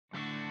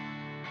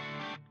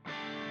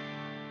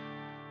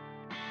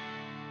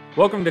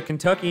Welcome to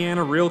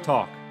Kentuckiana Real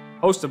Talk,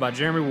 hosted by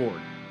Jeremy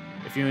Ward.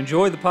 If you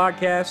enjoy the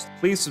podcast,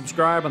 please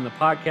subscribe on the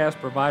podcast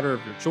provider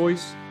of your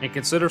choice and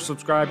consider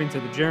subscribing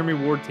to the Jeremy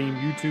Ward Team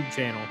YouTube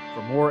channel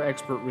for more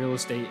expert real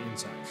estate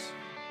insights.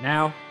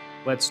 Now,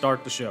 let's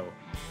start the show.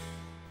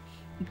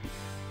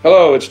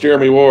 Hello, it's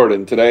Jeremy Ward,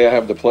 and today I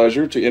have the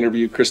pleasure to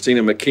interview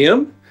Christina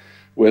McKim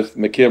with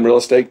McKim Real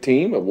Estate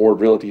Team of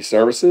Ward Realty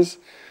Services.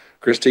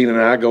 Christina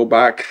and I go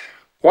back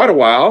quite a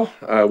while.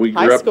 We grew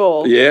High up,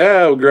 school.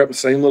 Yeah, we grew up in the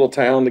same little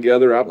town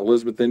together out in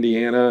Elizabeth,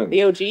 Indiana.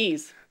 The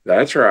OGs.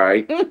 That's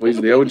right. We was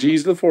the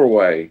OGs of the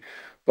four-way.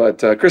 But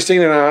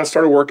Christina and I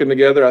started working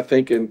together, I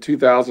think, in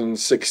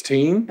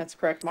 2016. That's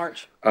correct,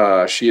 March.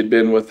 She had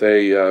been with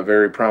a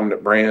very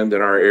prominent brand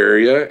in our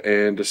area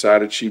and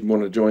decided she'd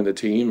want to join the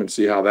team and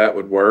see how that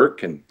would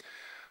work. And,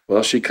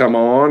 well, she come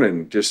on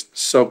and just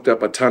soaked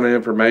up a ton of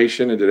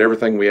information and did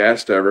everything we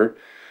asked of her.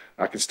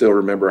 I can still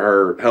remember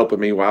her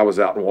helping me while I was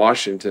out in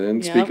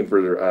Washington, speaking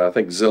for, I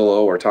think,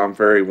 Zillow or Tom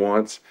Ferry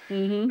once.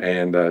 Mm-hmm.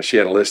 And she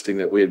had a listing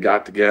that we had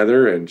got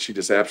together, and she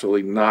just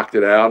absolutely knocked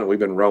it out, and we've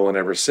been rolling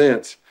ever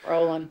since.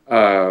 Rolling.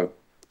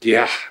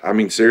 Yeah, I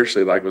mean,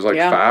 seriously, like it was like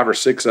 5 or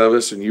 6 of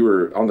us, and you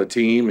were on the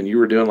team, and you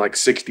were doing like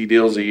 60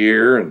 deals a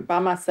year. And by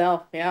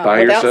myself, yeah. By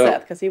Without yourself.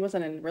 Seth, because he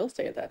wasn't in real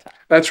estate at that time.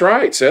 That's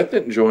right. Seth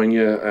didn't join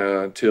you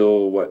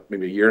until, what,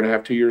 maybe a year and a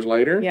half, 2 years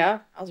later? Yeah,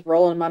 I was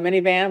rolling in my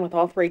minivan with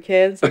all 3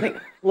 kids. I think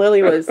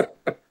Lily was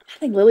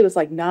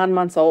like 9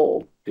 months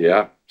old.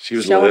 Yeah, she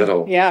was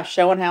little. Yeah,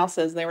 showing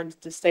houses. They were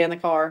just stay in the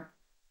car.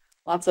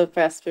 Lots of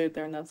fast food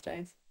there in those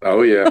days.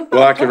 Oh, yeah.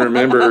 Well, I can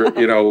remember,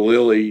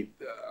 Lily,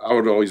 I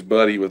would always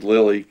buddy with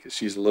Lily because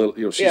she's a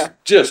little, she's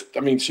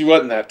she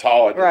wasn't that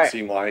tall, it didn't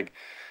seem like.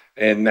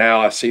 And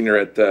now I've seen her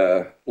at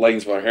the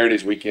Laytonville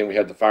Heritage Weekend. We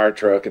had the fire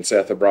truck, and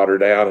Seth had brought her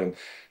down, and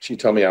she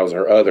told me I was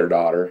her other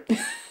daughter.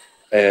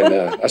 And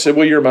I said,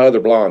 well, you're my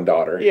other blonde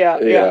daughter. Yeah,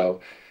 you know.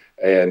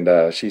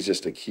 And she's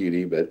just a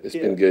cutie, but it's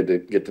been good to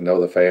get to know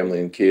the family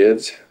and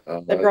kids.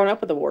 They've grown up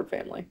with the Ward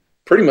family.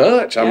 Pretty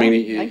much. Yeah. I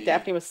mean, I think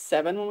Daphne was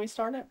 7 when we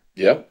started.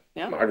 Yeah.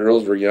 My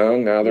girls were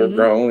young. Now they're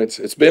grown.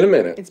 It's been a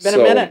minute. It's been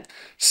a minute.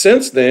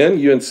 Since then,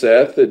 you and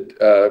Seth,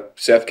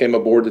 Seth came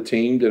aboard the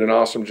team, did an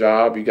awesome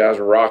job. You guys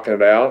were rocking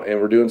it out, and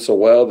were doing so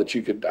well that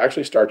you could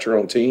actually start your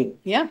own team.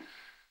 Yeah.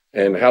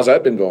 And how's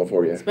that been going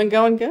for you? It's been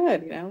going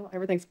good.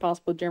 Everything's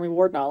possible with Jeremy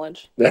Ward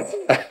knowledge.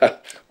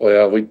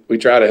 Well, we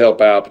try to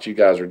help out, but you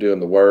guys are doing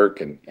the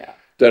work and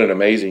done an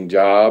amazing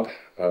job.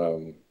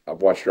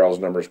 I've watched your all's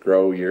numbers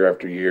grow year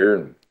after year,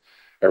 and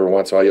every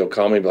once in a while you'll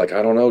call me and be like,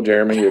 I don't know,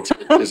 Jeremy,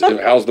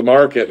 how's the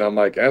market? And I'm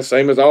like,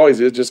 same as always,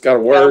 it's just got to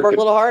work. Got to work a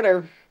little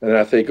harder. And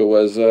I think it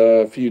was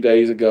a few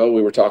days ago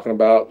we were talking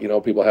about,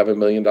 people having $1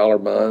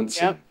 million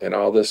months and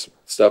all this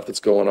stuff that's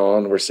going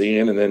on we're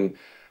seeing. And then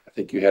I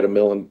think you had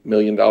 $1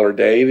 million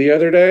day the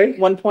other day.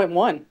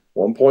 1.1.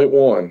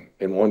 1.1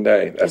 in one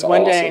day. That's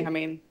one awesome. day. I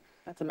mean,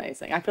 that's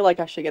amazing. I feel like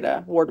I should get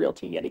a Ward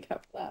Realty Yeti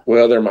cup for that.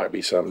 Well, there might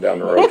be something down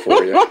the road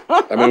for you.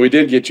 I mean, we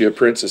did get you a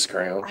princess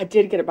crown. I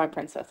did get my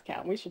princess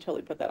crown. We should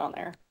totally put that on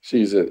there.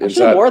 She's I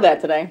should have wore that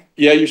today.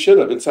 Yeah, you should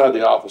have. Inside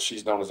the office,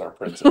 she's known as our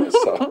princess.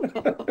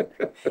 So.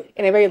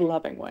 In a very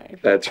loving way.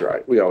 That's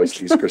right. We always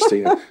tease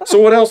Christina.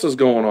 So what else is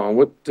going on?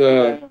 What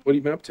have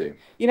you been up to?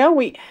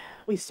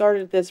 We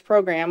started this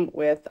program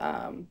with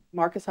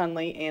Marcus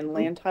Hunley and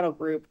Land Title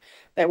Group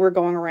that we're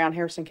going around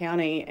Harrison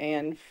County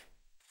and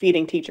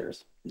feeding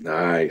teachers.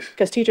 Nice.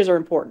 Because teachers are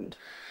important.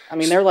 I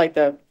mean, they're like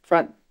the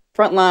front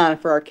line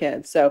for our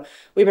kids. So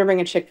we've been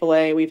bringing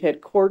Chick-fil-A. We've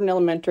hit Corden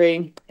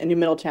Elementary in New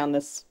Middletown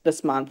this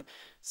month.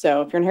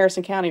 So if you're in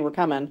Harrison County, we're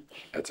coming.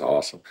 That's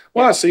awesome.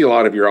 Well, I see a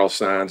lot of your all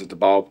signs at the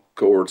ball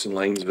courts in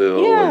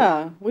Lanesville.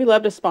 Yeah, we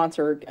love to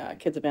sponsor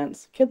kids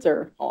events. Kids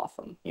are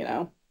awesome,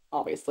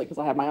 obviously, because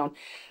I have my own.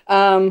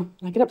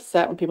 I get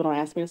upset when people don't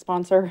ask me to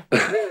sponsor.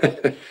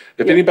 If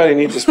anybody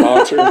needs a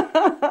sponsor,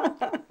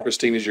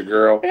 Christina's your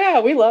girl.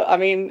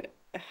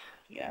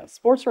 Yeah,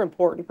 sports are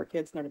important for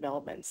kids in their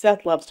development.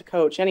 Seth loves to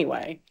coach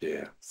anyway.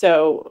 Yeah.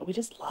 So we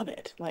just love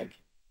it. Like,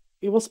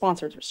 we will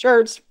sponsor their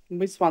shirts.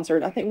 We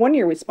sponsored, I think one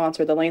year we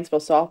sponsored the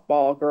Lanesville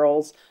softball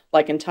girls,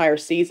 like, entire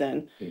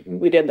season. Mm-hmm.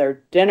 We did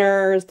their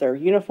dinners, their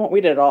uniform. We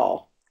did it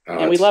all.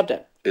 And we loved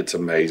it. It's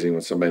amazing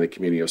when somebody in the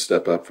community will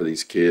step up for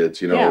these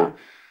kids.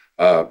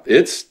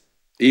 It's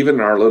even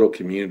in our little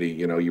community,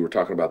 you were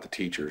talking about the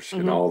teachers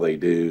and all they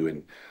do.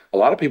 And a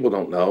lot of people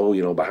don't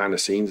know, behind the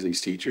scenes, these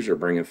teachers are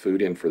bringing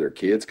food in for their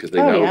kids because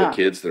they know the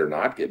kids that are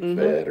not getting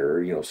fed,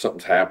 or,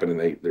 something's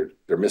happening.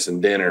 They're missing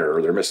dinner,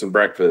 or they're missing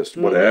breakfast,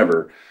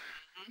 whatever.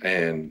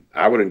 And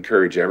I would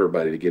encourage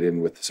everybody to get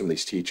in with some of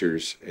these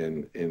teachers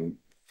and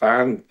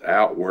find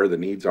out where the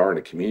needs are in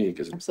the community,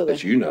 because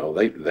as you know,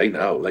 they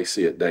know, they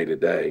see it day to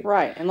day.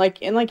 Right. And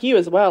like you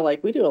as well,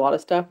 like, we do a lot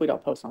of stuff we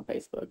don't post on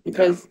Facebook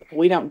because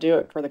we don't do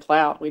it for the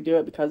clout. We do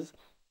it because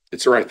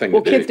it's the right thing to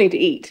do. Well, kids need to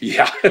eat.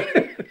 Yeah.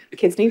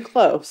 Kids need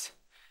clothes.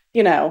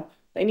 They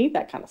need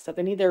that kind of stuff.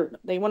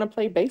 They want to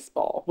play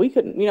baseball. We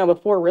couldn't,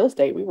 before real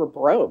estate, we were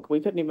broke. We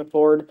couldn't even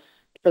afford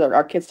for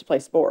our kids to play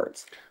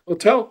sports. Well,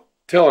 tell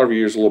our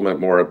viewers a little bit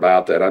more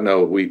about that. I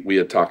know we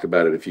had talked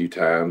about it a few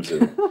times,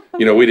 and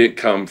we didn't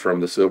come from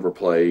the silver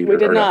plate We or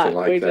did nothing not.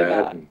 like We that. did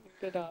not. And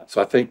Did not.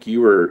 so I think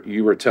you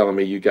were telling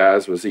me you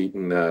guys was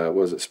eating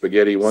was it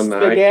spaghetti one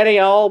night? Spaghetti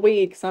all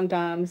week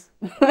sometimes.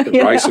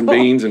 Rice and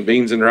beans and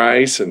beans and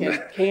rice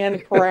and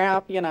canned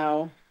crap,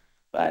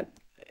 but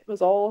it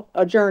was all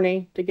a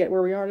journey to get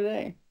where we are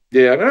today.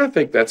 yeah, and I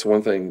think that's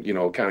one thing,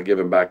 kind of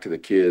giving back to the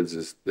kids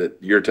is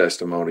that your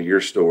testimony,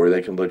 your story,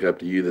 they can look up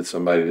to you that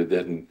somebody that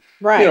didn't,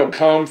 Right.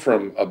 come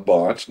from a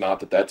bunch.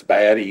 Not that that's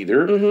bad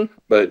either, Mm-hmm.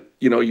 but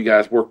you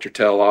guys worked your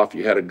tail off.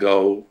 You had a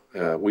go.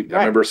 I Right.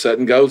 remember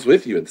setting goals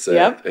with you and said,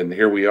 Yep. and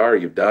here we are.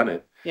 You've done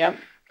it. Yep.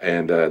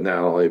 And not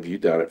only have you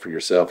done it for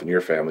yourself and your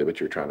family, but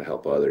you're trying to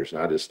help others.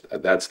 And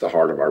that's the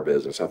heart of our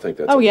business. I think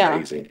that's Yeah.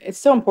 amazing. It's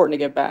so important to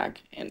give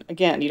back. And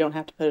again, you don't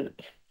have to put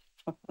it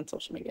on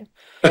social media.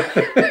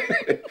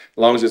 As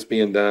long as it's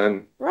being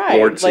done, Right.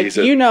 Lord sees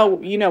it. You know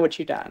what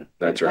you've done.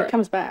 That's That right.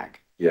 comes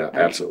back. Yeah, I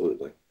mean,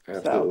 absolutely.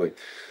 Absolutely.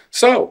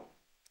 So,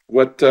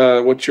 what's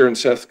your and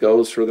Seth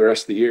goals for the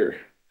rest of the year?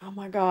 Oh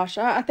my gosh.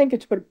 I think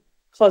it's put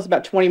close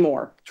about 20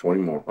 more.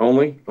 20 more.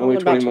 Only About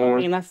 20 more?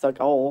 I mean, that's the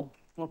goal.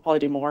 We'll probably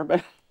do more,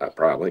 but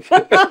Probably.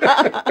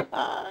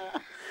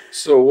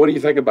 So, what do you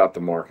think about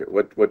the market?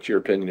 What's your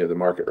opinion of the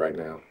market right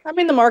now? I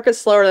mean, the market's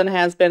slower than it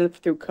has been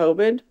through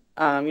COVID.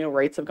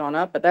 Rates have gone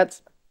up, but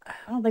I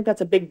don't think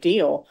that's a big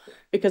deal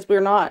because we're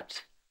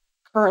not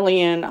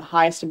currently in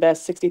highest and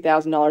best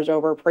 $60,000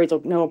 over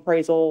no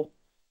appraisal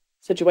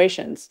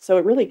situations. So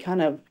it really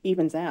kind of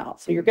evens out.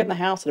 So you're getting the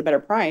house at a better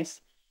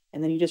price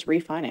and then you just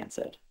refinance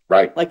it.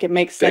 Right. Like it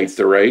makes Date sense.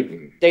 the rate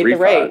and Date the refi.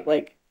 rate.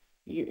 Like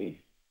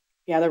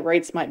the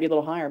rates might be a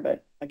little higher,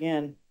 but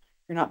again,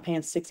 you're not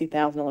paying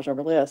 $60,000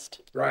 over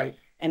list Right.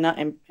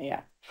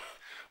 yeah.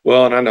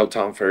 Well, and I know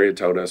Tom Ferry had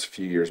told us a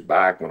few years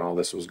back when all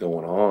this was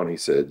going on, he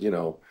said,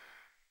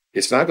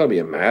 it's not going to be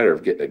a matter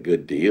of getting a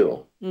good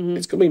deal. Mhm.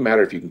 It's going to be a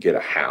matter if you can get a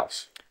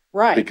house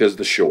Right. because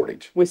the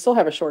shortage. We still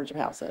have a shortage of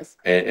houses.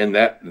 And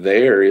that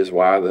there is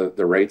why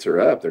the rates are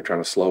up. They're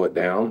trying to slow it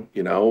down,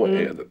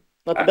 Mhm. and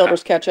Let the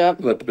builders catch up.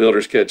 let the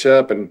builders catch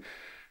up. And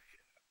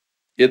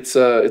it's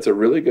a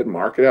really good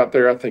market out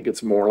there. I think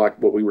it's more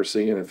like what we were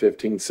seeing in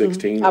 15,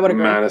 16, I would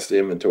agree. minus the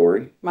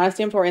inventory. Minus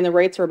the inventory, and the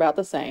rates are about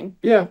the same.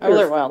 Yeah, Oh,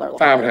 they're a they're little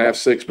 5.5%, higher,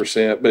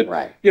 6%. But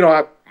Right.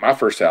 my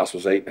first house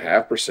was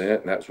 8.5%,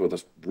 and that's with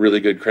a really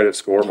good credit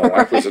score. My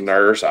wife was a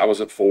nurse. I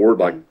was at Ford.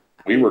 Like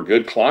we were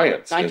good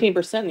clients. And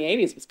 19% in the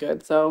 80s was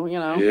good. So,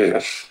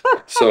 yes.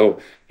 So,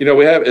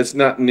 it's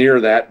not near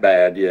that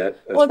bad yet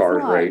as Well, it's far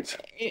as not. rates.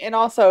 And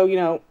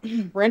also,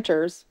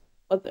 renters,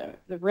 but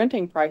the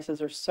renting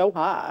prices are so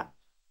high.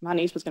 My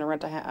niece was going to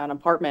rent an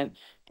apartment,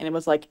 and it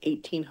was like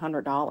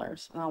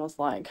 $1,800. And I was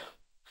like,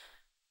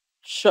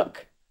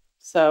 shook.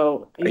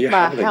 So you Yeah, can buy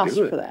how a do they house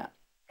do it? for that.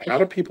 How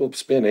do people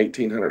spend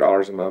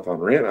 $1,800 a month on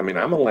rent? I mean,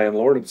 I'm a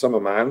landlord, and some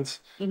of mine's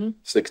Mhm.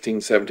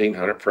 1,600,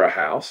 1,700 for a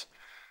house.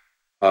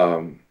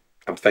 I'm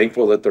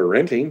thankful that they're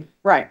renting.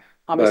 Right.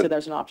 Obviously, But-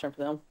 there's an option for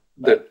them.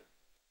 But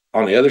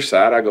on the other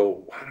side, I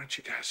go, why don't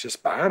you guys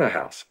just buy a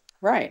house?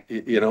 Right.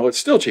 It's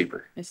still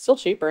cheaper. It's still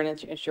cheaper, and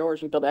it's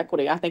yours. You build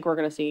equity. I think we're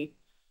going to see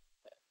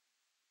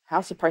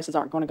house prices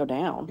aren't going to go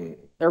down. Mm.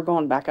 They're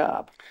going back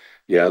up.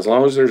 Yeah, as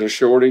long as there's a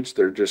shortage,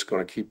 they're just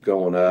going to keep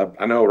going up.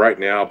 I know right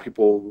now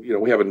people,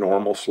 we have a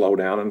normal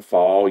slowdown in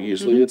fall.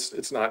 Usually Mm-hmm.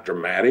 it's not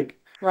dramatic,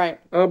 Right.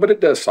 but it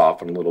does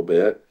soften a little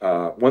bit.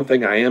 One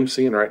thing I am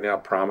seeing right now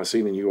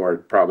promising, and you are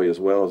probably as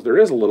well, is there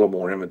is a little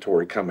more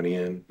inventory coming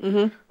in.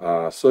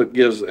 Mm-hmm. So it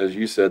gives, as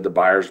you said, the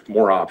buyers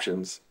more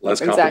options, less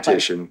Exactly.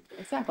 competition.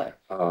 Exactly.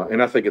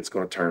 And I think it's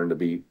going to turn to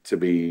be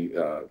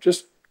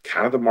just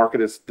kind of the market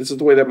this is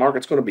the way that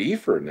market's going to be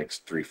for the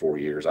next 3-4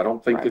 years. I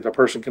don't think Right. that a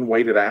person can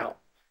wait it out.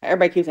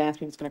 Everybody keeps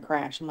asking me if it's going to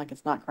crash. I'm like,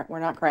 it's not. We're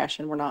not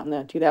crashing. We're not in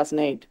the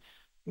 2008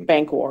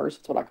 bank wars.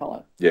 That's what I call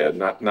it. Yeah,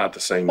 not the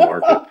same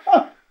market.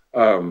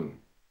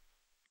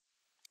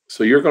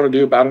 So you're going to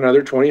do about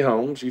another 20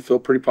 homes. You feel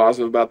pretty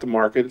positive about the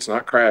market. It's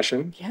not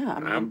crashing. Yeah, I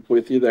mean, I'm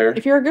with you there.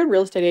 if you're a good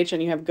real estate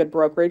agent, you have good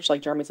brokerage.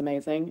 Like Jeremy's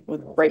amazing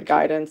with Well, great thank you.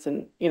 guidance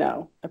and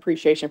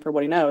appreciation for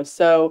what he knows.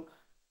 So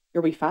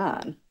you'll be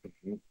fine.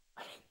 Mhm.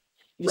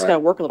 You just Right. got to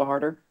work a little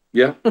harder.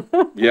 Yeah,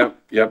 yep.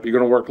 You're going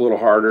to work a little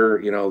harder.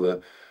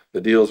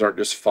 The deals aren't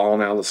just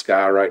falling out of the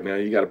sky right now.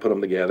 You got to put them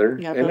together,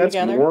 You gotta put and 'em that's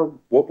together. more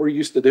what we're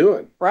used to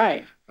doing.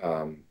 Right.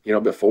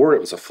 Before it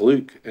was a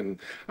fluke, and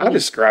I Mhm.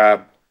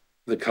 describe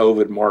the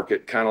COVID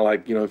market kind of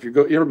like if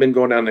you ever been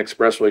going down the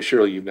expressway,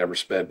 surely you've never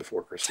sped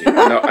before, Christina.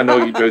 I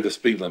know you do the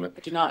speed limit,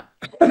 But do not.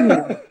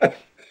 but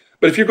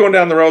if you're going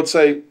down the road,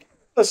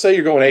 let's say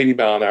you're going 80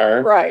 mile an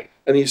hour, Right.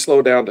 and you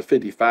slow down to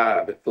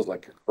 55, it feels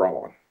like you're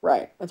crawling.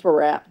 Right. That's where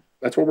we're at.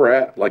 That's where we're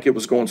at. Like it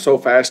was going so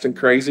fast and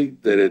crazy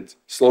that it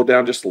slowed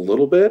down just a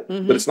little bit,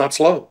 Mhm. but it's not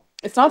slow.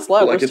 It's not slow.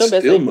 Like We're it's still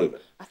busy. still moving.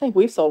 I think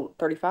we've sold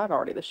 35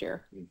 already this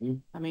year. Mm-hmm.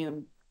 I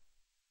mean,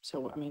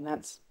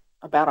 that's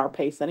about our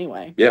pace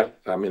anyway. Yeah,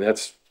 I mean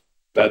that's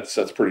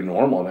pretty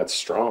normal and that's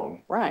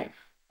strong. Right.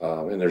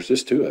 And there's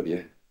just two of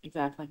you,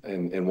 Exactly.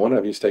 and one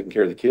of you's taking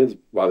care of the kids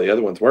while the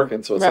other one's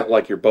working. So it's Right. not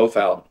like you're both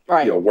out,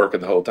 Right.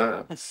 working the whole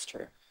time. That's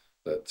true.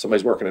 that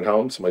somebody's working at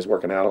home, somebody's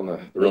working out on the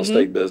real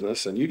estate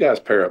business, and you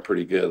guys pair up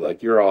pretty good.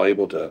 Like you're all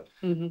able to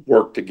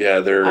work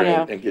together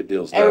and get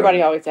deals done.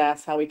 Everybody always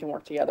asks how we can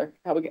work together.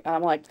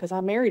 I'm like, because I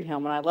married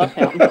him and I love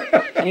him,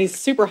 and he's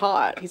super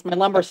hot. He's my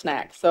lumber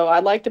snack, so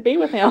I'd like to be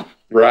with him.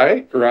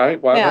 Right.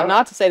 Why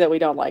not to say that we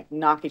don't like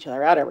knock each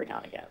other out every now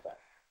and again, but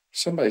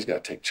somebody's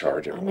got to take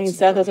charge.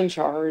 Seth is in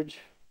charge.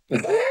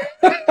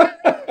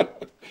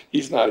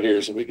 He's not here,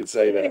 so we can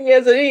say that.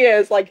 He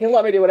is. Like, he'll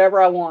let me do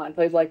whatever I want.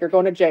 So he's like, you're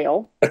going to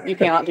jail. You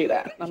cannot do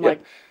that. I'm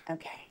like,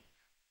 okay.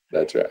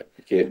 That's right.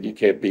 You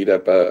can't beat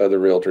up other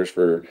realtors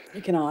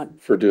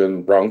for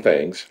doing wrong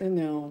things.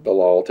 No. The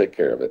law will take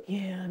care of it.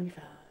 Yeah, I'm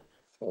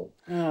fine.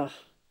 So,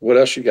 what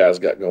else you guys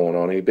got going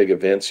on? Any big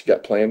events you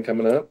got planned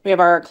coming up? We have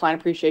our Client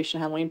Appreciation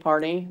Halloween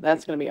party.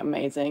 That's going to be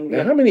amazing.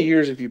 Now, how many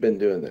years have you been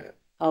doing that?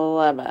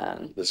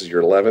 11. This is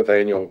your 11th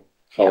annual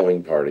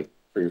Halloween party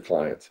for your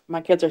clients. My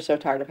kids are so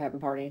tired of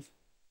having parties.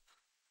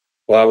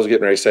 Well, I was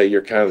getting ready to say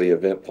you're kind of the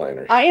event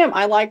planner. I am.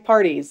 I like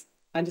parties.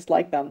 I just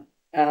like them.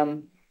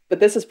 But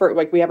this is for,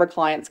 like, we have our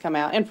clients come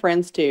out and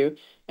friends too.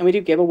 And we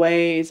do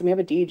giveaways, and we have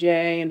a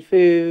DJ and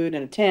food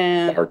and a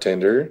tent.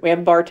 Bartender. We have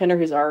a bartender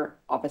who's our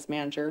office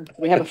manager.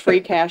 We have a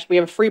free we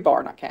have a free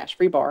bar, not cash,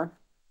 free bar.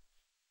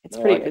 It's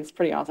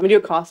pretty awesome. We do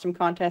a costume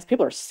contest.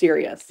 People are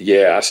serious.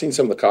 Yeah, I seen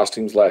some of the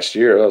costumes last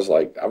year. I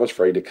was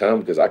afraid to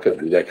come because I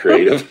couldn't be that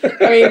creative.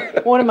 I mean,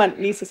 one of my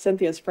niece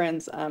Cynthia's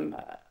friends,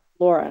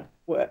 Laura,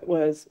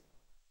 was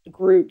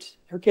Groot.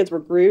 Her kids were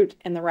Groot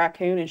and the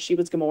raccoon, and she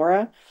was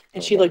Gamora,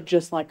 and she looked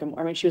just like Gamora.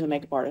 I mean, she was a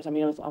makeup artist. I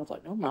mean, I was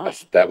like, oh my.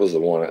 That was the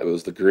one. It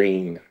was the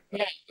green.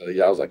 Yeah.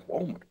 I was like,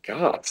 oh my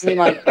God. I mean,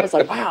 I was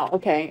like, wow,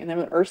 okay. And then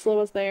when Ursula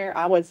was there,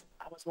 I was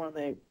one of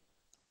the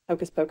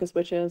Hocus Pocus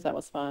witches. That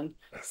was fun.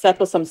 Seth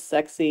was some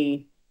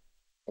sexy.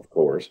 Of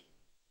course.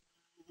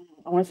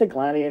 I want to say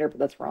gladiator, but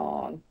that's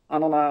wrong. I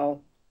don't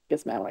know.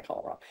 Gets mad when I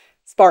call it wrong.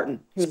 Spartan.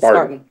 He was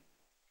Spartan.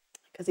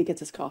 Because he gets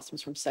his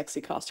costumes from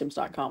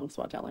sexycostumes.com. That's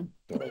what I tell him.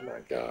 Oh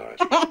my gosh.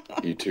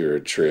 You two are a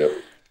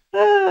trip.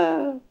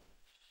 Other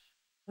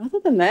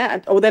than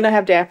that. Oh, then I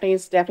have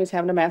Daphne's. Daphne's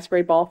having a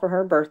masquerade ball for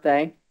her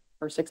birthday.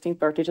 Her 16th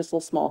birthday. Just a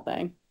little small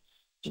thing.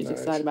 She's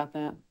excited about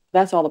that.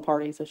 That's all the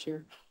parties this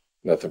year.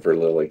 Nothing for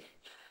Lily.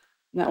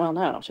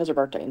 No. She has her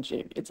birthday in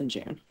June. It's in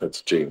June.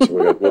 It's June,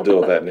 so we'll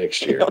deal with that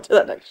next year. We'll do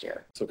that next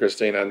year. So,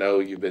 Christine, I know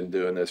you've been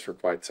doing this for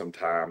quite some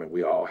time, and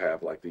we all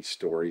have like these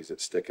stories that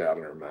stick out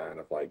in our mind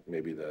of like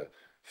maybe the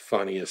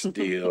funniest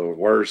deal,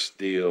 worst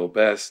deal,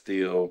 best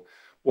deal.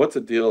 What's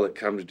a deal that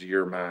comes to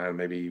your mind,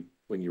 maybe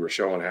when you were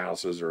showing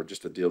houses, or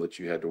just a deal that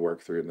you had to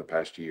work through in the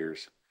past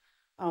years?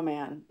 Oh,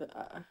 man.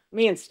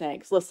 Me and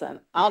snakes.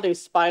 Listen, I'll do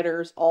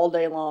spiders all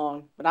day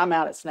long, but I'm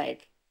out at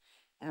snake.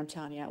 And I'm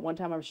telling you, one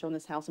time I was showing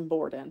this house in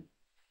Borden,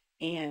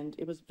 and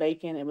it was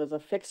vacant. It was a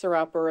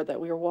fixer-upper that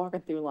we were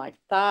walking through like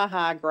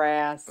thigh-high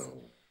grass. Oh.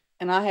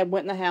 And I had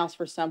went in the house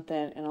for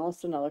something, and all of a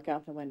sudden I look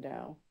out the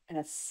window, and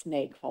a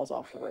snake falls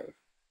off the roof.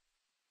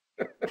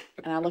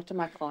 And I looked at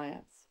my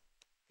clients,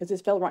 because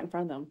it fell right in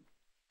front of them.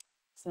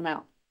 Send them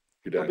out.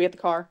 I'll be at the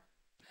car.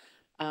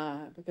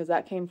 Because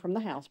that came from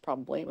the house,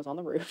 probably. It was on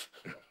the roof.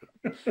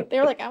 They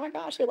were like, oh my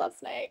gosh, we love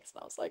snakes.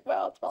 And I was like,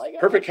 well, it's probably good.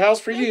 Perfect house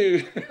for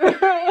you.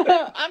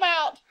 I'm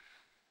out.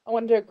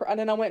 And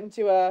then I went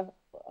into a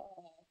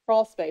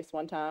crawl space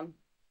one time.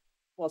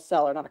 Well,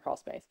 cellar, not a crawl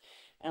space.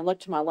 And I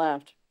looked to my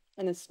left,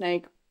 and the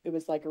snake, it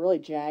was like a really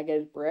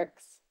jagged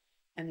bricks.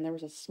 And there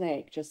was a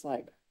snake just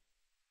like,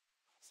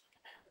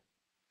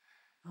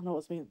 I don't know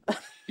what's mean.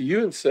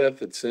 You and Seth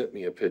had sent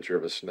me a picture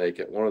of a snake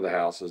at one of the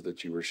houses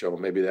that you were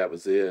showing. Maybe that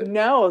was it.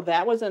 No,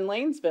 that was in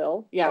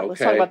Lanesville. Yeah, okay.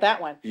 Let's talk about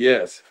that one.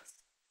 Yes.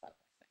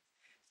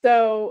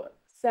 So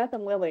Seth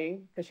and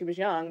Lily, because she was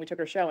young, we took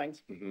her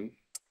showings. Mm-hmm.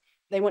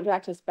 They went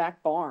back to this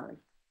back barn,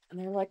 and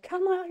they were like,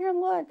 come out here and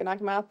look. And I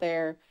come out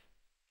there,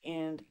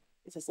 and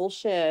it's this little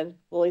shed.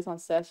 Lily's on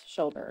Seth's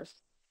shoulders.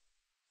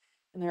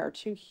 And there are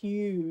two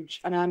huge,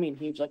 and I mean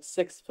huge, like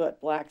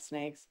 6-foot black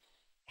snakes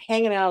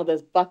hanging out of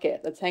this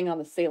bucket that's hanging on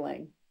the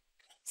ceiling.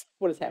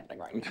 What is happening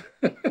right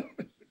now?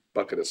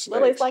 Bucket of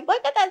snakes. Lily's like,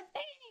 look at that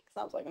snakes.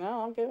 I was like,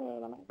 no, I'm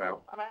good. I'm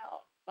out.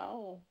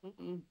 Oh,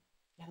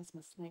 yeah, that's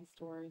my snake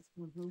stories.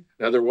 Mm-hmm.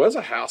 Now, there was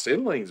a house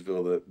in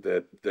Lanesville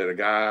that a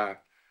guy,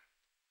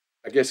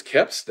 I guess,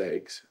 kept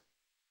snakes.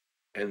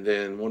 And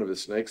then one of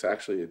his snakes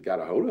actually had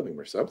got a hold of him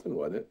or something,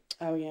 wasn't it?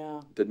 Oh,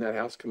 yeah. Didn't that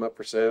house come up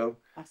for sale?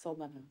 I sold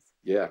that house.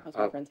 Yeah. That was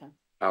my friend's house.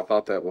 I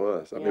thought that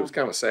was. I mean, it was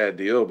kind of a sad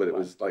deal, but it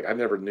was like, I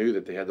never knew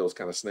that they had those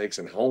kind of snakes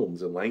in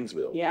homes in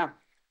Lanesville. Yeah.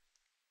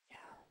 Yeah.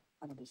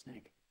 I love a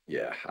snake.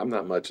 Yeah. I'm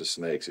not much of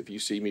snakes. If you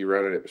see me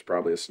running, it was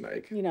probably a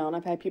snake. You know, and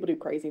I've had people do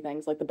crazy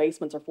things, like the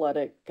basements are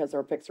flooded because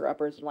they're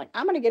fixer-uppers. I'm like,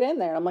 I'm going to get in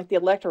there. And I'm like, the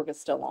electric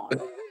is still on.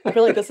 I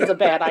feel like this is a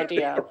bad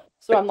idea.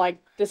 So I'm like,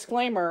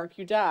 disclaimer, if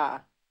you die,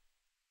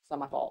 it's not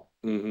my fault.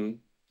 Mm-hmm.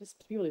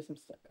 Just people do some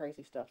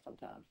crazy stuff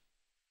sometimes.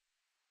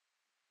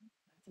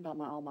 That's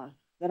about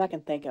that I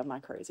can think of my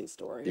crazy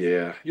stories.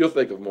 Yeah, you'll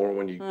think of more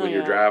when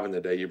you're driving the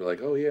day. You'll be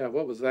like, oh yeah,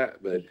 what was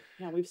that? But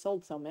yeah, we've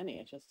sold so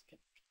many.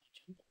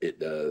 It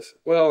does.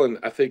 Well, and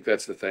I think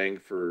that's the thing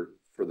for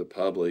the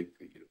public.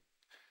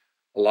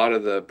 a lot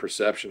of the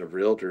perception of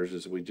realtors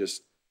is we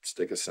just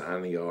stick a sign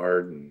in the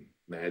yard and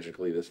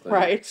magically this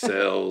thing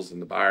sells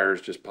and the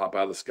buyers just pop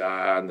out of the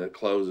sky and it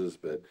closes.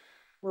 But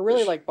we're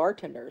really like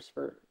bartenders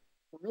we're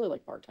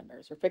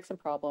fixing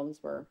problems.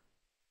 We're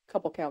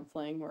couple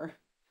counseling. We're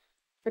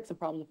fixing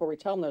problems before we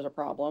tell them there's a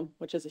problem,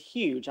 which is a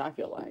huge, I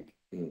feel like.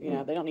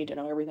 mm-hmm. They don't need to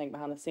know everything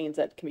behind the scenes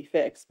that can be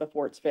fixed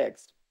before it's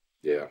fixed.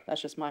 Yeah.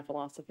 That's just my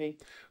philosophy.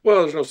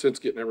 Well, there's no sense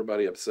getting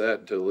everybody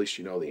upset until at least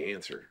you know the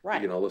answer.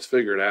 Right. Let's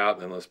figure it out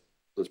and then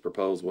let's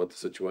propose what the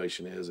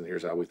situation is and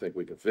here's how we think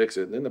we can fix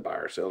it. And then the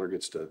buyer seller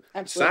gets to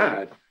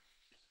decide.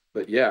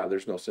 But yeah,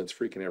 there's no sense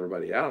freaking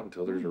everybody out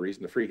until there's a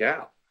reason to freak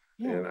out.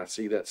 Yeah. And I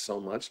see that so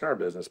much in our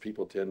business.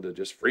 People tend to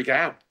just freak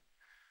out.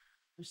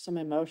 There's some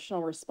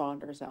emotional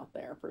responders out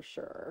there for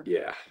sure.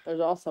 Yeah. There's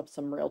also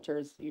some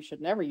realtors. You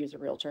should never use a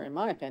realtor, in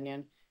my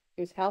opinion,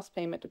 whose house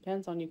payment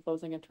depends on you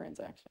closing a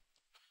transaction.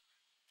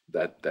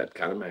 That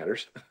kind of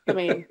matters. I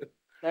mean,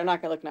 they're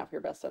not going to look out for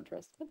your best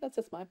interest, but that's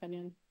just my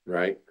opinion.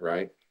 Right.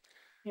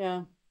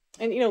 Yeah.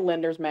 And,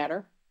 lenders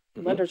matter.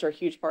 Mm-hmm. Lenders are a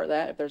huge part of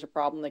that. If there's a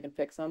problem, they can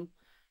fix them.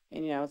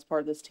 And, as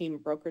part of this team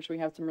of brokerage, we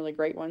have some really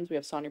great ones. We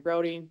have Sonia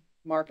Brody,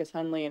 Marcus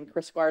Hunley, and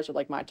Chris Squires are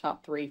like my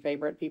top 3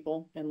 favorite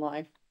people in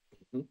life.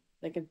 Mm-hmm.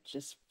 They can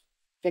just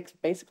fix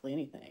basically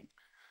anything.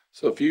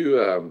 So if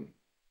you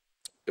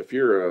if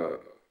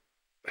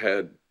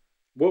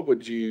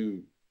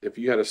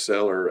you had a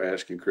seller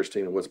ask you,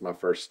 Christina, what's my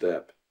first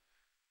step?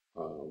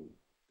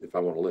 If I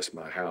want to list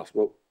my house,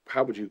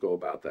 how would you go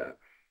about that?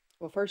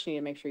 Well, first you need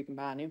to make sure you can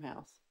buy a new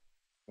house.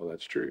 Well,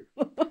 that's true.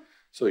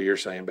 So you're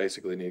saying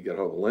basically you need to get a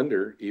hold of a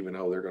lender, even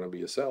though they're going to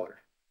be a seller.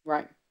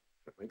 Right.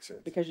 That makes sense.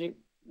 Because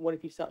what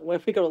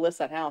if we go to list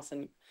that house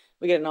and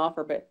we get an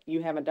offer, but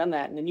you haven't done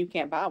that and then you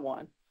can't buy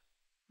one?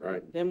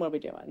 Right. Then what are we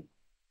doing?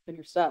 Then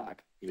you're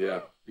stuck.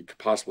 Yeah. You could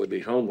possibly be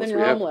homeless. Then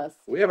you're homeless.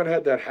 We haven't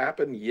had that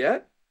happen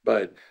yet,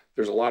 but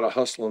there's a lot of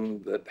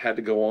hustling that had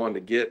to go on to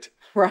get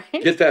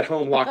that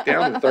home locked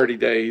down in 30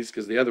 days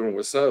because the other one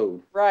was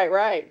sold.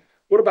 Right.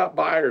 What about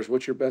buyers?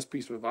 What's your best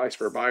piece of advice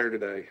for a buyer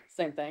today?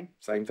 Same thing.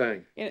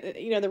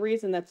 The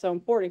reason that's so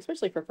important,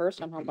 especially for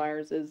first-time home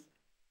buyers, is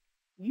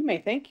you may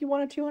think you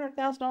want a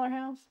 $200,000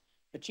 house,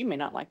 but you may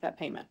not like that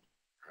payment.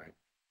 Right.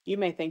 You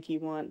may think you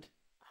want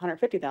a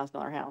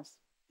 $150,000 house,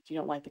 but you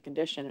don't like the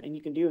condition, and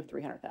you can do a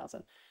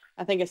 $300,000.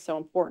 I think it's so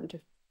important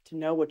to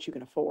know what you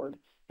can afford.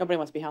 Nobody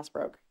wants to be house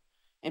broke,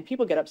 and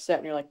people get upset,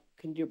 and you're like,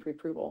 "Can you do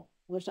pre-approval?"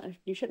 Well,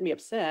 you shouldn't be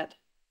upset.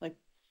 Like,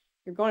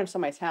 you're going to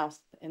somebody's house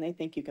and they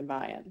think you can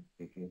buy it.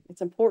 Mm-hmm.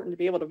 It's important to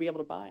be able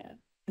to buy it.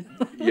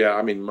 Yeah,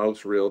 I mean,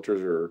 most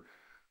realtors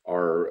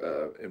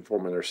are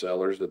informing their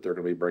sellers that they're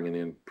going to be bringing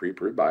in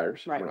pre-approved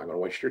buyers. Right. We're not going to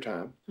waste your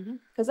time.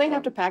 Because they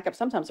have to pack up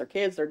sometimes their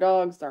kids, their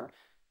dogs, their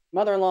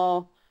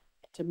mother-in-law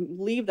to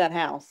leave that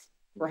house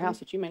for a house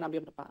that you may not be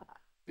able to buy.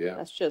 Yeah.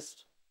 That's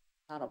just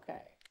not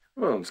okay.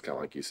 Well, it's kind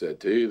of like you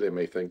said, too. They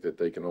may think that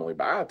they can only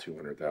buy a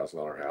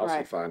 $200,000 house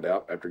and find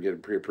out after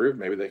getting pre-approved,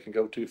 maybe they can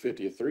go $250,000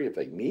 or $300,000 if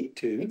they need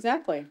to.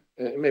 Exactly.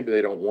 And maybe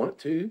they don't want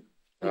to.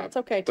 That's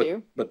okay,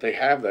 too. But they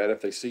have that if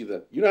they see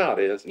that. You know how it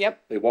is.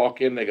 Yep. They walk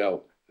in, they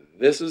go,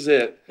 this is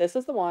it. This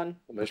is the one.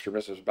 Well, Mr. and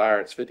Mrs. Buyer,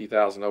 it's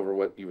 $50,000 over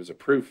what you was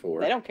approved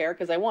for. They don't care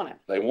because they want it.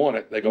 They want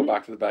it. They go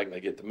back to the bank and they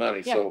get the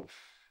money. Yeah. So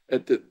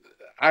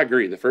I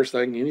agree. The first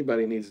thing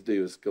anybody needs to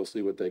do is go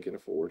see what they can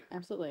afford.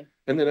 Absolutely.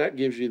 And then that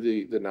gives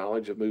you the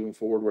knowledge of moving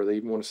forward where they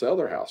even want to sell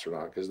their house or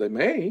not. Because they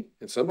may,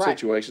 in some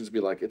situations, be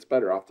like, it's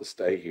better off to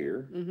stay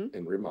here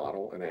and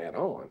remodel and add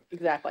on.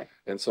 Exactly.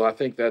 And so I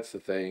think that's the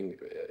thing.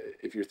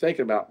 If you're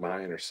thinking about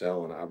buying or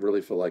selling, I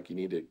really feel like you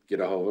need to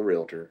get a hold of a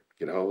realtor,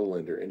 get a hold of a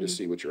lender, and just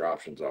see what your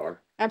options are.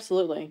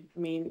 Absolutely. I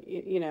mean,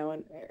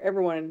 and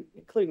everyone,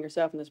 including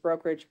yourself in this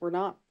brokerage, we're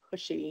not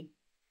pushy.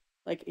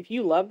 Like, if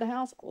you love the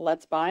house,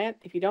 let's buy it.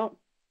 If you don't,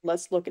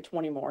 let's look at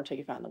 20 more until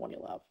you find the one you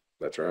love.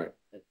 That's right.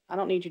 I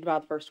don't need you to buy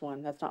the first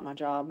one. That's not my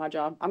job.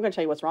 I'm going to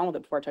tell you what's wrong with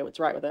it before I tell you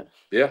what's right with it.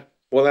 Yeah.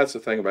 Well, that's the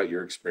thing about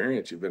your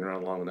experience. You've been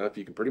around long enough.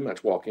 You can pretty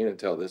much walk in and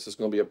tell this is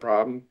going to be a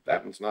problem.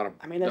 That one's not a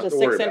I mean, there's a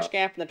 6-inch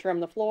gap in the trim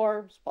of the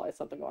floor. There's probably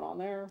something going on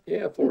there.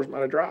 Yeah, floors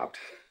might have dropped.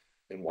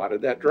 And why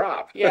did that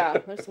drop? Yeah,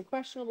 there's some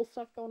questionable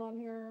stuff going on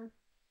here.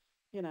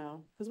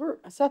 Because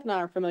Seth and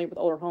I are familiar with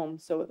older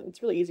homes, so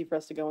it's really easy for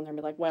us to go in there and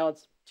be like, well,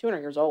 it's 200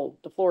 years old.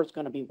 The floor is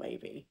going to be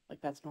wavy. Like,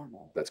 that's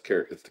normal. It's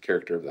the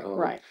character of the home.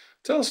 Right.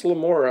 Tell us a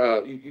little more.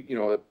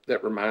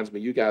 That reminds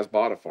me, you guys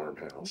bought a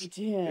farmhouse. We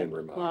did. And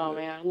remodeled oh, it.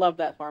 Man, I love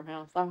that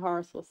farmhouse. That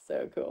house was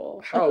so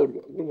cool. How old?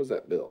 When was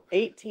that built?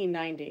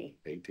 1890.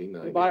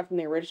 1890. We bought it from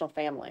the original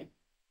family.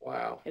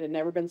 Wow. It had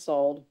never been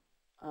sold.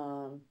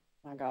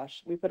 My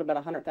gosh, we put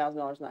about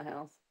 $100,000 in that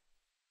house.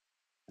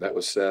 That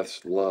was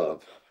Seth's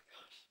love.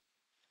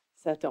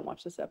 Seth, don't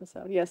watch this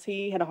episode. Yes,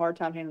 he had a hard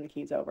time handing the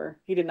keys over.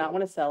 He did not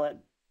want to sell it,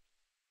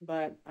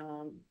 but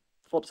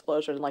full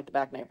disclosure, didn't like the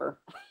back neighbor.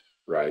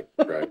 Right.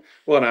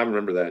 Well, and I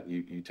remember that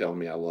you telling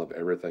me I love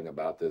everything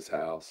about this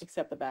house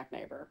except the back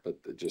neighbor.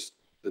 But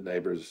the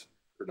neighbors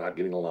are not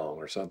getting along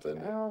or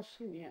something. Oh,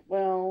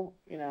 well,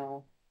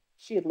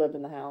 she had lived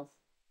in the house.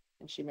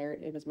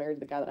 and he was married to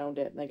the guy that owned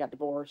it, and they got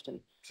divorced. And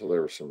So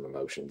there were some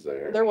emotions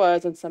there. there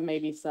was, and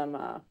maybe some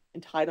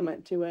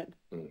entitlement to it.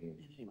 Mm-hmm. And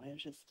anyway,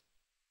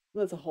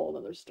 that's a whole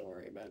other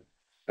story. But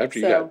after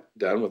you got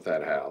done with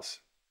that house,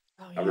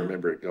 I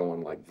remember it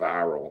going like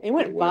viral. It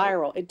went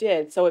viral. It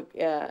did. So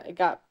it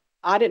got.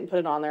 I didn't put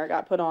it on there. It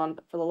got put on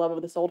for the love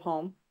of this old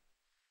home,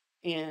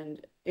 and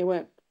it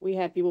went. We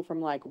had people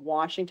from like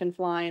Washington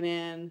flying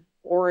in,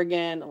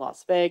 Oregon,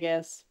 Las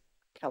Vegas,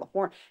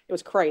 California. It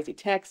was crazy.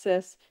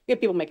 Texas. We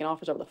had people making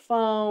offers over the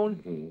phone.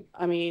 Mm-hmm.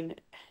 I mean,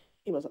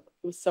 it was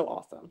so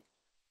awesome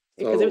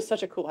because it was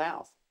such a cool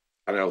house.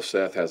 I know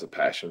Seth has a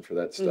passion for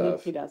that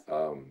stuff. He does.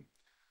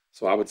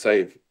 So I would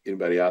say if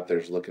anybody out there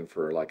is looking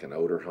for like an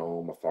older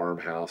home, a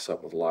farmhouse,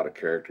 something with a lot of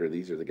character,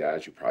 these are the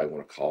guys you probably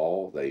want to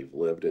call. They've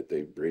lived it,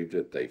 they've breathed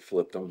it, they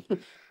flipped them.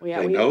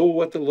 They know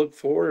what to look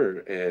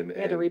for. And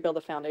we had to rebuild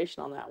the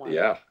foundation on that one.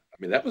 Yeah. I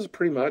mean, that was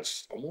pretty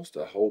much almost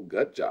a whole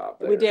gut job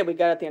there. We did. We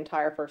got at the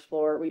entire first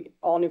floor.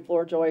 All new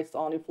floor joists,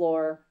 all new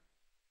floor.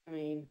 I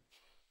mean,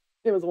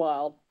 it was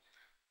wild.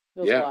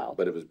 It was wild.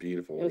 But it was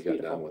beautiful when we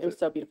got done with it. It was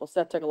so beautiful.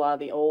 Seth took a lot of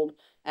the old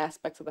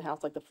aspects of the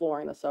house, like the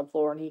flooring, the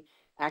subfloor, and he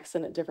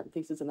accented different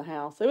pieces in the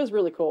house. It was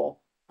really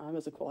cool. It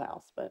was a cool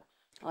house. But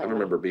I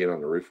remember being on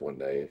the roof one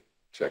day,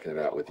 checking it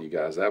out with you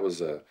guys. That was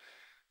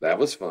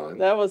fun.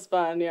 That was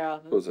fun, yeah.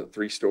 Was it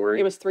 3-story?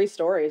 It was 3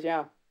 stories,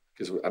 yeah.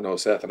 Because I know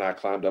Seth and I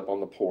climbed up on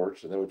the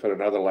porch, and then we put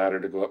another ladder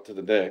to go up to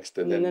the next,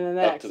 and then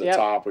up to the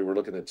top. We were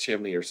looking at the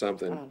chimney or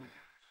something.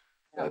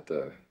 That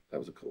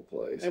was a cool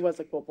place. It was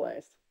a cool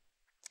place.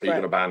 Are you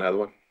going to buy another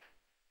one?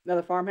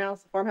 Another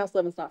farmhouse? Farmhouse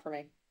living's not for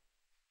me.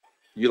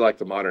 You like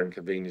the modern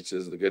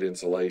conveniences, the good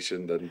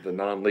insulation, the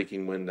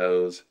non-leaking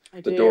windows,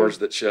 the doors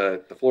that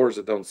shut, the floors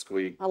that don't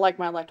squeak. I like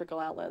my electrical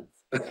outlets.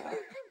 Yeah.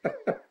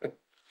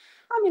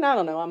 I mean, I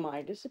don't know. I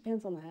might. It just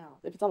depends on the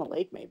house. If it's on a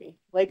lake, maybe.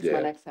 Lake's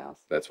my next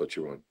house. That's what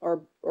you want.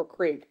 Or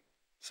creek.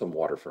 Some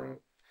waterfront.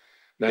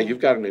 Now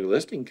you've got a new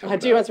listing coming. I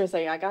do. I was going to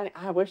say,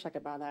 I wish I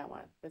could buy that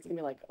one. It's going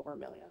to be like over $1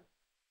 million.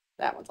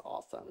 That one's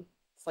awesome.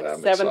 It's like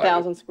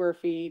 7,000 square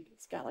feet.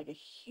 It's got like a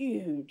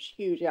huge,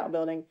 huge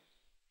outbuilding.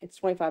 It's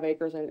 25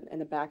 acres, and in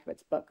the back of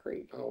it's Buck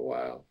Creek. Oh,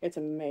 wow. It's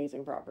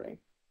amazing property.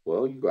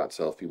 Well, you go out and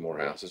sell a few more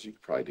houses. You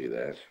could probably do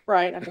that.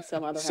 Right. I can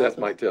sell other houses. Seth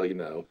might tell you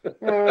no.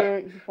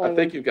 I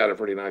think you've got a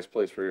pretty nice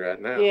place where you're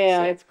at now.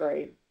 Yeah, it's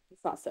great.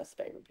 It's not Seth's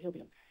favorite, but he'll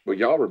be okay. Well,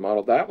 y'all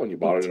remodeled that one. You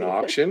bought it at an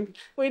auction.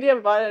 We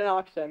did buy it at an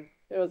auction.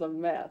 It was a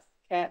mess.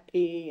 Cat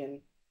pee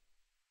and,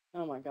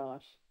 oh my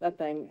gosh, that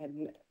thing had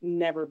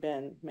never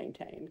been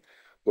maintained.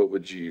 What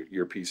would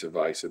your piece of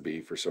advice would be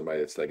for somebody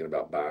that's thinking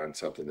about buying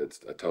something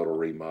that's a total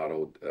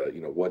remodeled,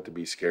 what to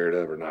be scared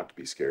of or not to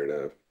be scared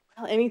of?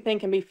 Well, anything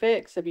can be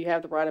fixed if you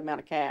have the right amount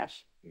of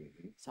cash.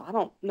 Mm-hmm.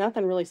 So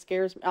nothing really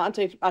scares me. I'll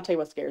tell you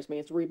what scares me.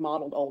 It's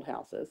remodeled old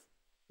houses.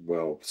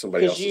 Well,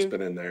 somebody else has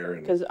been in there.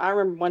 Because I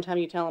remember one time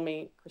you telling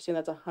me, Christine,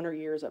 that's 100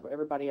 years of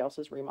everybody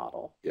else's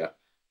remodel. Yeah.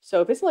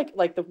 So if it's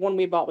like the one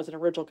we bought was in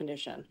original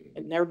condition,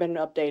 it'd never been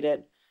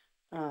updated.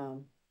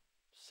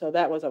 So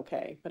that was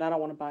okay. But I don't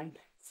want to buy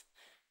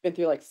been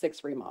through like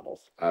 6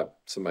 remodels.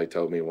 Somebody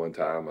told me one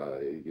time,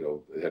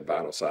 it had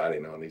vinyl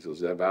siding on. He says,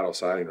 that vinyl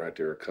siding right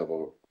there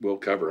will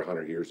cover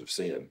 100 years of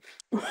sin,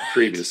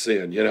 previous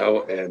sin,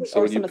 And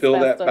so when you peel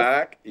that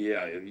back,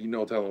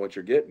 telling what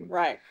you're getting.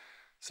 Right.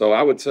 So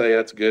I would say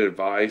that's good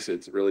advice.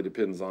 It really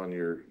depends on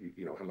your,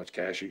 how much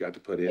cash you got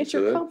to put into it. It's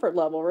your comfort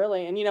level,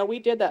 really. And, we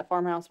did that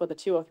farmhouse with a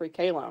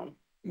 203K loan,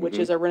 which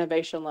is a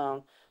renovation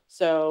loan.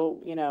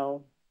 So,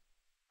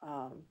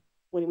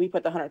 when we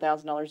put the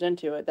 $100,000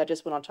 into it, that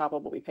just went on top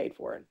of what we paid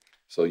for it.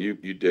 So you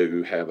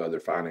do have other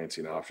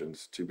financing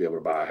options to be able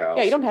to buy a house.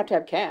 Yeah, you don't have to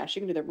have cash.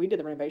 You can we did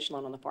the renovation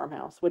loan on the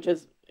farmhouse,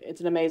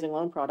 it's an amazing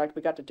loan product.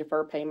 We got to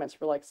defer payments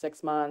for like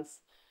 6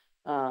 months.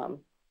 You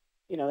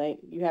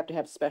have to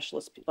have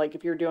specialists. Like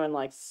if you're doing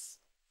like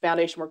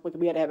foundation work,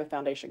 we had to have a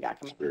foundation guy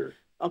come. Sure.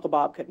 Uncle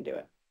Bob couldn't do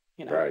it.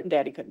 Right.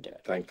 Daddy couldn't do it.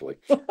 Thankfully.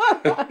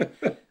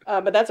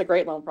 But that's a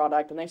great loan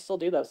product, and they still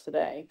do those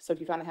today. So if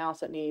you find a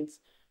house that needs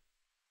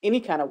any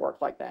kind of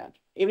work like that,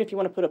 even if you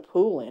want to put a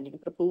pool in, you can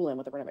put a pool in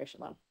with a renovation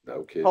loan.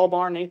 No kidding. Pole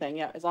barn, anything,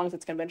 yeah, as long as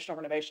it's conventional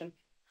renovation.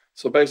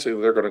 So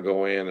basically, they're going to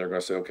go in, they're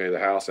going to say, okay, the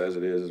house as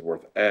it is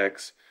worth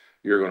X.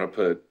 You're going to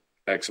put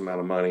X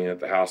amount of money in it.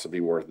 The house will be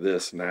worth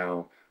this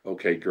now.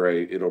 Okay,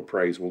 great. It'll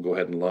appraise. We'll go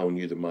ahead and loan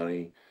you the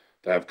money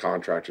to have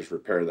contractors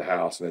repair the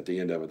house, and at the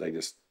end of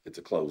it, it's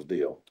a closed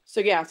deal.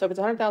 So yeah, so if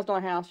it's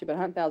 $100,000 house, you put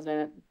 $100,000 in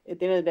it. At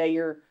the end of the day,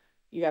 you're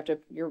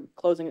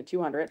closing at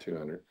 $200.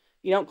 $200.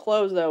 You don't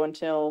close though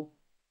until.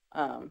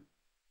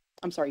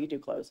 I'm sorry, you do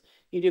close.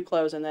 You do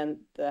close, and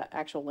then the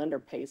actual lender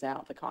pays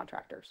out the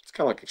contractors. It's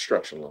kind of like a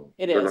construction loan.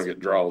 It They're is. going to get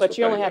draws. But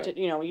you only have to,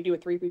 you can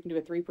do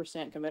a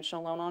 3%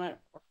 conventional loan on it,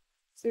 or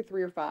say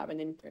 3 or 5, and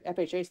then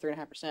FHA is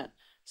 3.5%.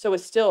 So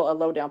it's still a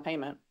low down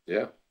payment.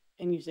 Yeah.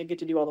 And you get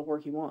to do all the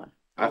work you want.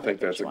 I think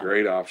that's a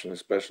great option,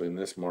 especially in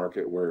this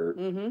market where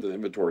the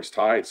inventory's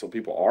tight. So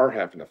people are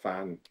having to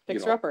find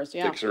fixer-uppers,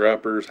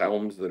 fixer-uppers,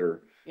 homes that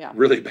are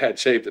really bad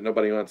shape that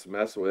nobody wants to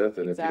mess with.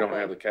 And if you don't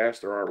have the cash,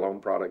 there are loan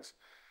products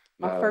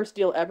My first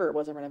deal ever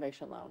was a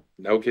renovation loan.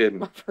 No kidding.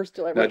 My first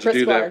deal ever. Did you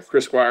do that,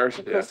 Chris Squires?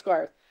 Chris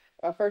Squires.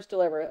 My first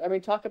deal ever. I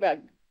mean, talk about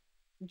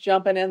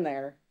jumping in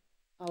there.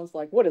 I was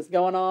like, what is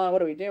going on?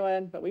 What are we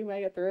doing? But we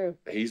made it through.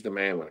 He's the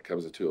man when it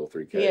comes to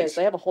 203 Ks. He is.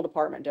 They have a whole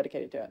department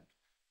dedicated to it.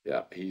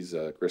 Yeah, he's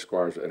Chris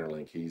Squires with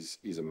Interlink. He's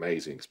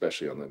amazing,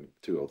 especially on the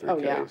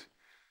 203 Ks. Yeah.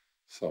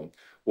 So,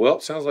 well,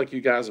 it sounds like you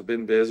guys have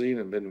been busy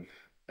and been,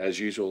 as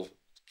usual,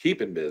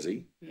 keeping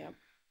busy. Yeah.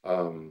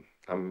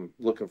 I'm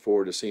looking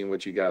forward to seeing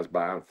what you guys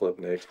buy and flip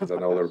next, because I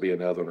know there'll be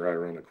another one right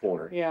around the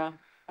corner. Yeah.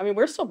 I mean,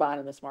 we're still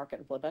buying in this market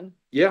and flipping.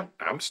 Yeah,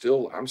 I'm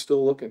still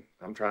looking.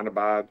 I'm trying to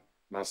buy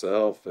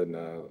myself, and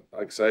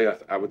like I say,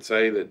 I would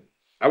say that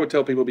I would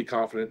tell people to be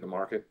confident in the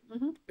market,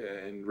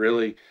 and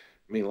really,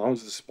 I mean, as long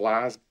as the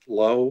supply is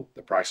low,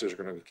 the prices are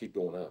going to keep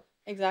going up.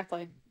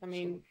 Exactly. I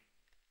mean,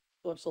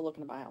 people are still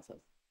looking to buy houses.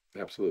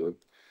 Absolutely.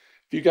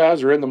 If you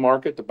guys are in the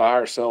market to buy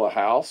or sell a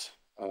house,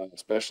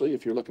 especially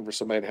if you're looking for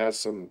somebody that has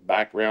some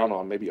background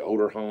on maybe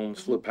older homes,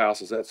 flip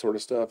houses, that sort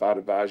of stuff, I'd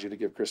advise you to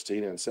give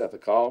Christina and Seth a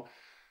call.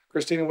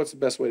 Christina, what's the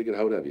best way to get a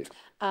hold of you?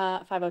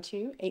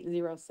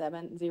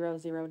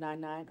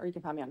 502-807-0099, or you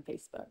can find me on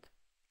Facebook.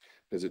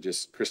 Is it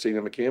just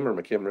Christina McKim or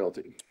McKim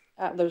Realty?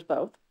 There's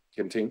both.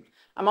 Kim Team?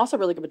 I'm also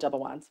really good with double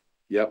wines.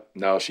 Yep.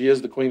 No, she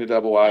is the queen of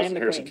double wides in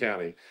Harrison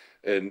County.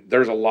 And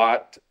there's a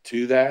lot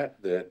to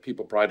that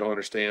people probably don't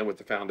understand with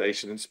the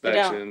foundation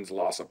inspections,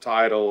 loss of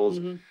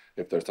titles.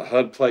 If there's a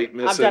HUD plate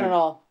missing. I've done it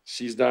all.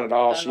 She's done it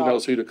all. She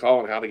knows who to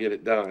call and how to get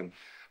it done.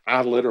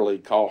 I literally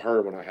call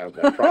her when I have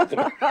that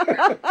problem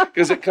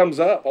because it comes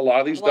up. A lot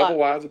of these double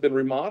wides have been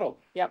remodeled.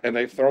 Yep. And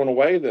they've thrown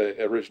away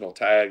the original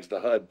tags, the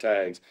HUD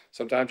tags.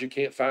 Sometimes you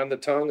can't find the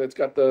tongue that's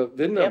got the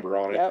VIN number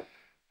on it. Yep.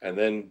 And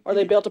then, or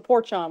they built a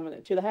porch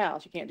on to the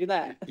house. You can't do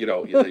that. You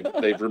know,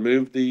 they've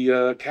removed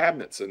the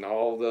cabinets and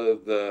all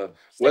the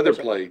weather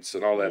plates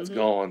and all that's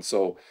gone.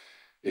 So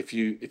if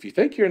you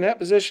think you're in that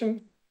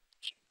position,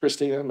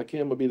 Christina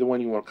McKim would be the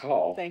one you want to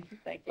call. Thank you.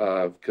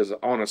 Because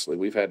honestly,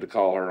 we've had to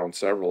call her on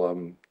several of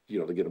them,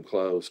 to get them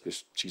closed,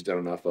 because she's done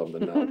enough of them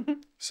to know.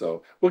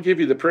 So we'll give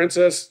you the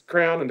princess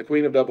crown and the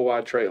queen of double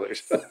wide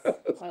trailers.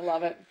 I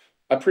love it.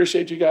 I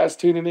appreciate you guys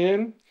tuning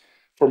in.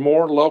 For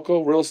more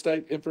local real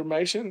estate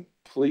information,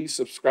 please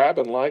subscribe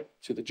and like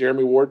to the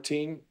Jeremy Ward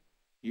Team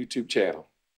YouTube channel.